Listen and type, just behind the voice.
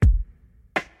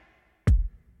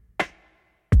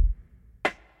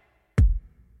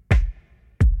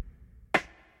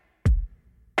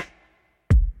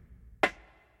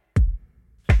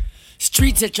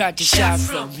streets I tried to shout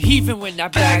from, even when I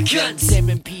back guns.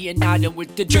 M&P and I'm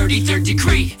with the dirty third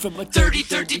degree, from a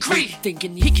 33rd degree,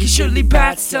 thinking he can surely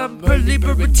bat some early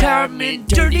bird retirement.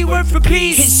 Dirty word for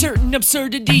peace, inserting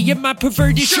absurdity in my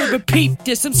perverted sure, but peep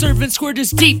this, I'm serving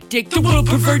squirters deep dick. The world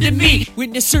perverted me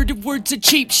when assertive words are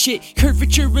cheap shit.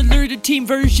 Curvature alerted team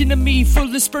version of me,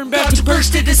 full of sperm about to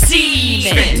burst at the scene.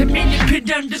 Spent a minute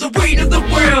pinned under the weight of the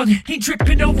world, ain't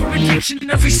tripping over addiction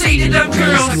and I'm fixated on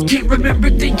girls. I can't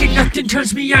remember thinking nothing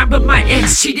turns me on but my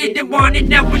ex. She didn't want it,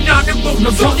 now we're on a roll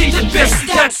of only the best.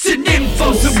 That's an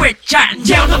info, so we're jotting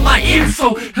down on my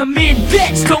info. I'm in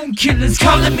bed, stone killers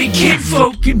calling me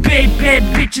kinfolk, and bad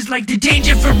bitches like the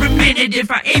danger for a minute.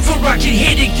 If I aim for I can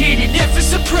hit it, get it, never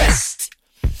suppressed.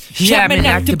 Yeah, I'm an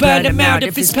actor, but I'm out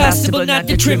if it's possible not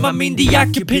to trim. I mean the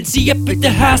occupancy up at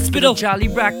the hospital. Jolly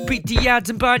Rock beat the odds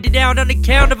and bonded out on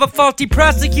account of a faulty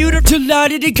prosecutor.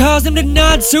 Dilaudid calls him to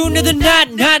nod sooner than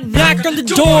not knock on the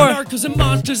door. NArcos and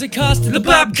monsters accosted. The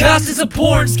Bob Costas a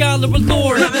porn scholar, a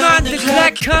lord. I'm on the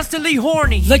clock, constantly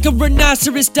horny, like a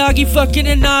rhinoceros, doggy-fucking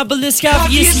an obelisk,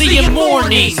 obviously in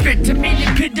mourning. Spent a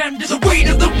minute pinned under the weight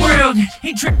of the world,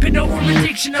 ain't tripping over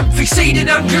addiction, I'm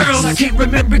fixated on girls. I can't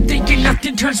remember thinking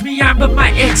nothing turns me on but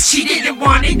my ex. She didn't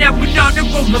want it, now we're on a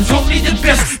roll of only the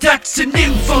best. That's an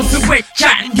info, so we're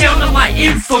jotting down on my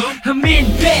info. I'm in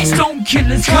bed, stone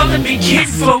killers calling me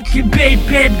kinfolk, and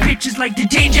bad bitches like the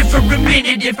danger for a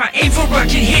minute. If I aim for I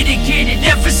can hit it, get it,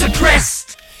 never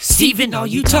suppressed. Steven, all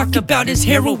you talk about is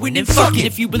heroin and fucking.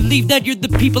 If you believe that, you're the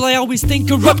people I always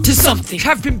think are up to something.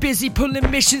 I've been busy pulling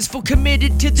missions, full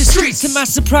committed to the streets. Am I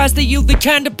surprised they yield the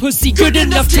kind of pussy good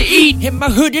enough to eat? Am I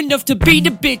hood enough to beat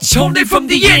a bitch only from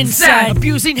the inside?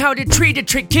 Abusing how to treat a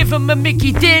trick, give him a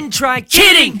Mickey, then try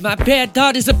kidding. My bad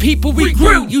thought is the people we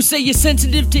grew. You say you're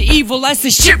sensitive to evil, I say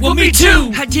shit, well me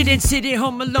too. I didn't sit at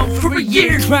home alone for a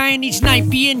year, crying each night,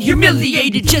 being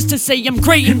humiliated just to say I'm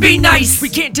great and be nice. We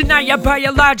can't deny our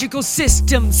biological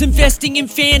systems, investing in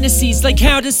fantasies like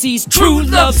how to seize true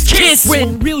love's kiss,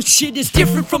 when real shit is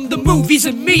different from the movies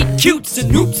and meet cutes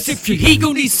and hoops. If your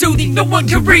ego needs soothing, no one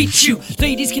can reach you.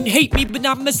 Ladies can hate me, but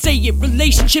I'ma say it.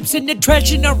 Relationships and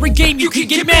attraction are a game. You can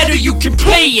get mad or you can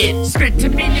play it. Spent a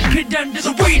minute pinned under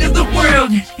the weight of the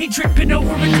world, ain't tripping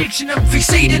over addiction, I'm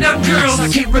fixated on girls. I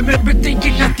can't remember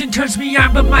thinking nothing turns me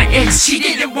on but my ex. She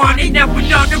didn't want it, now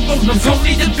we're on a roll of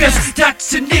only the best.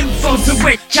 That's an info, so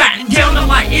we're jotting down on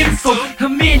my info.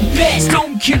 I'm in bed,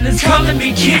 stone killers calling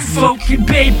me kinfolk, and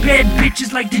bad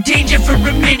bitches like the danger for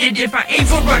a minute. If I aim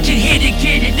for I can hit it,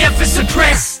 get it, never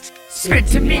suppressed.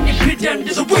 Spent a minute pinned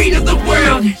under the weight of the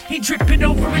world, ain't tripping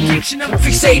over addiction, I'm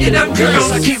fixated on girls.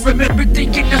 I can't remember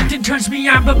thinking nothing turns me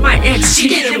on but my ex. She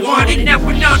didn't want it, now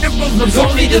we're on a roll of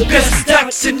only the best.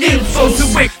 That's an info, so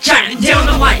we're jotting down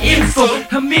on my info.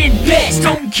 I'm in bed,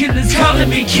 stone killers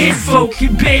calling me kinfolk,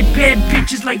 and bad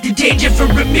bitches like the danger for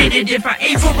a minute. If I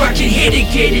aim for I can hit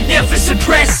it, get it, never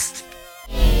suppressed.